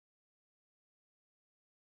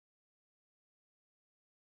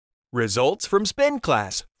Results from spin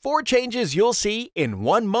class. 4 changes you'll see in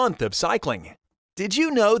 1 month of cycling. Did you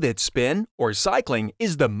know that spin, or cycling,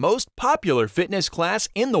 is the most popular fitness class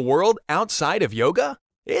in the world outside of yoga?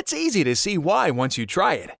 It's easy to see why once you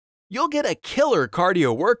try it. You'll get a killer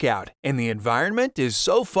cardio workout, and the environment is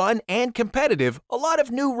so fun and competitive, a lot of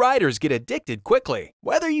new riders get addicted quickly.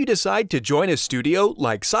 Whether you decide to join a studio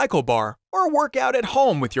like Cycle Bar or work out at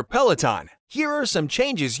home with your Peloton, here are some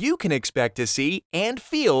changes you can expect to see and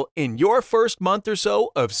feel in your first month or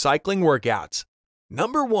so of cycling workouts.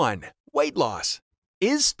 Number 1. Weight loss.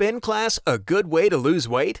 Is spin class a good way to lose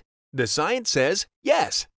weight? The science says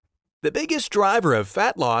yes. The biggest driver of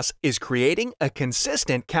fat loss is creating a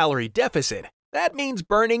consistent calorie deficit. That means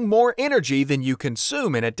burning more energy than you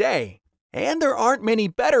consume in a day. And there aren't many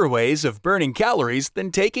better ways of burning calories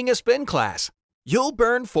than taking a spin class. You'll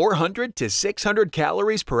burn 400 to 600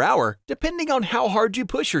 calories per hour depending on how hard you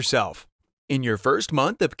push yourself. In your first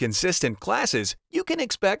month of consistent classes, you can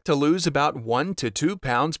expect to lose about 1 to 2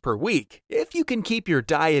 pounds per week if you can keep your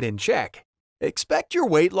diet in check. Expect your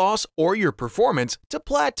weight loss or your performance to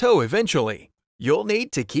plateau eventually. You'll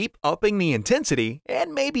need to keep upping the intensity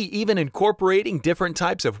and maybe even incorporating different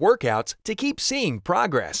types of workouts to keep seeing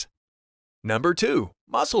progress. Number 2.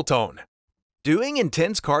 Muscle tone. Doing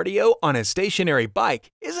intense cardio on a stationary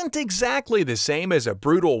bike isn't exactly the same as a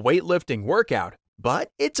brutal weightlifting workout, but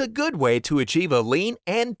it's a good way to achieve a lean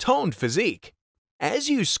and toned physique.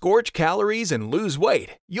 As you scorch calories and lose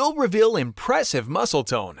weight, you'll reveal impressive muscle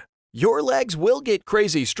tone. Your legs will get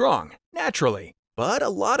crazy strong, naturally, but a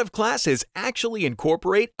lot of classes actually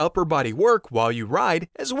incorporate upper body work while you ride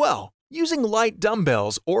as well, using light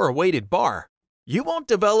dumbbells or a weighted bar. You won't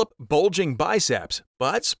develop bulging biceps,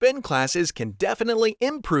 but spin classes can definitely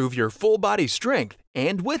improve your full body strength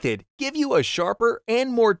and with it, give you a sharper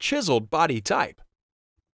and more chiseled body type.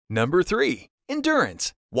 Number 3.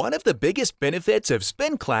 Endurance. One of the biggest benefits of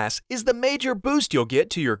spin class is the major boost you'll get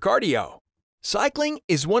to your cardio. Cycling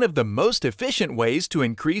is one of the most efficient ways to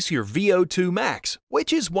increase your VO2 max,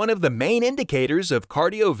 which is one of the main indicators of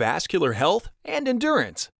cardiovascular health and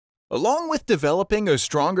endurance. Along with developing a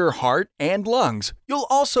stronger heart and lungs, you'll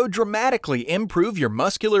also dramatically improve your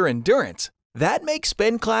muscular endurance. That makes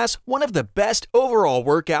spin class one of the best overall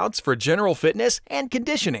workouts for general fitness and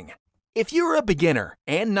conditioning. If you're a beginner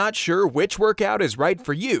and not sure which workout is right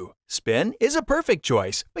for you, spin is a perfect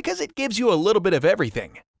choice because it gives you a little bit of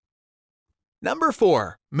everything. Number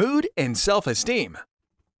 4. Mood and self-esteem.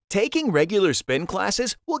 Taking regular spin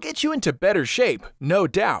classes will get you into better shape, no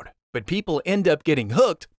doubt, but people end up getting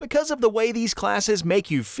hooked because of the way these classes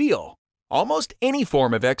make you feel. Almost any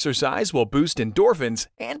form of exercise will boost endorphins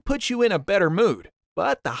and put you in a better mood,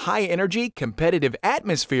 but the high-energy, competitive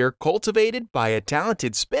atmosphere cultivated by a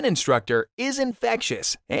talented spin instructor is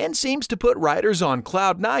infectious and seems to put riders on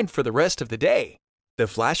cloud 9 for the rest of the day. The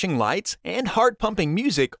flashing lights and heart-pumping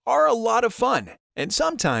music are a lot of fun, and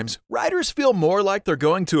sometimes riders feel more like they're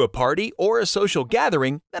going to a party or a social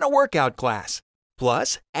gathering than a workout class.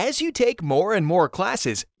 Plus, as you take more and more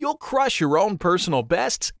classes, you'll crush your own personal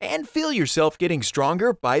bests and feel yourself getting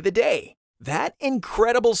stronger by the day. That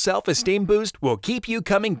incredible self-esteem boost will keep you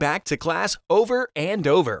coming back to class over and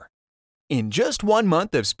over. In just 1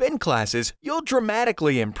 month of spin classes, you'll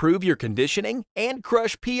dramatically improve your conditioning and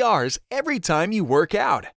crush PRs every time you work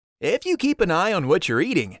out. If you keep an eye on what you're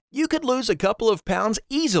eating, you could lose a couple of pounds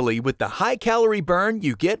easily with the high-calorie burn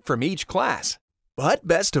you get from each class. But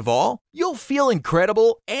best of all, you'll feel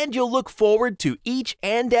incredible and you'll look forward to each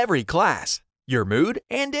and every class. Your mood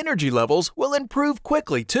and energy levels will improve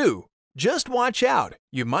quickly too. Just watch out,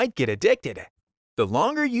 you might get addicted. The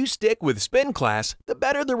longer you stick with spin class, the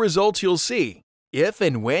better the results you'll see. If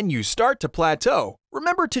and when you start to plateau,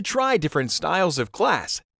 remember to try different styles of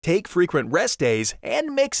class, take frequent rest days,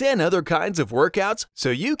 and mix in other kinds of workouts so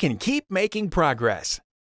you can keep making progress.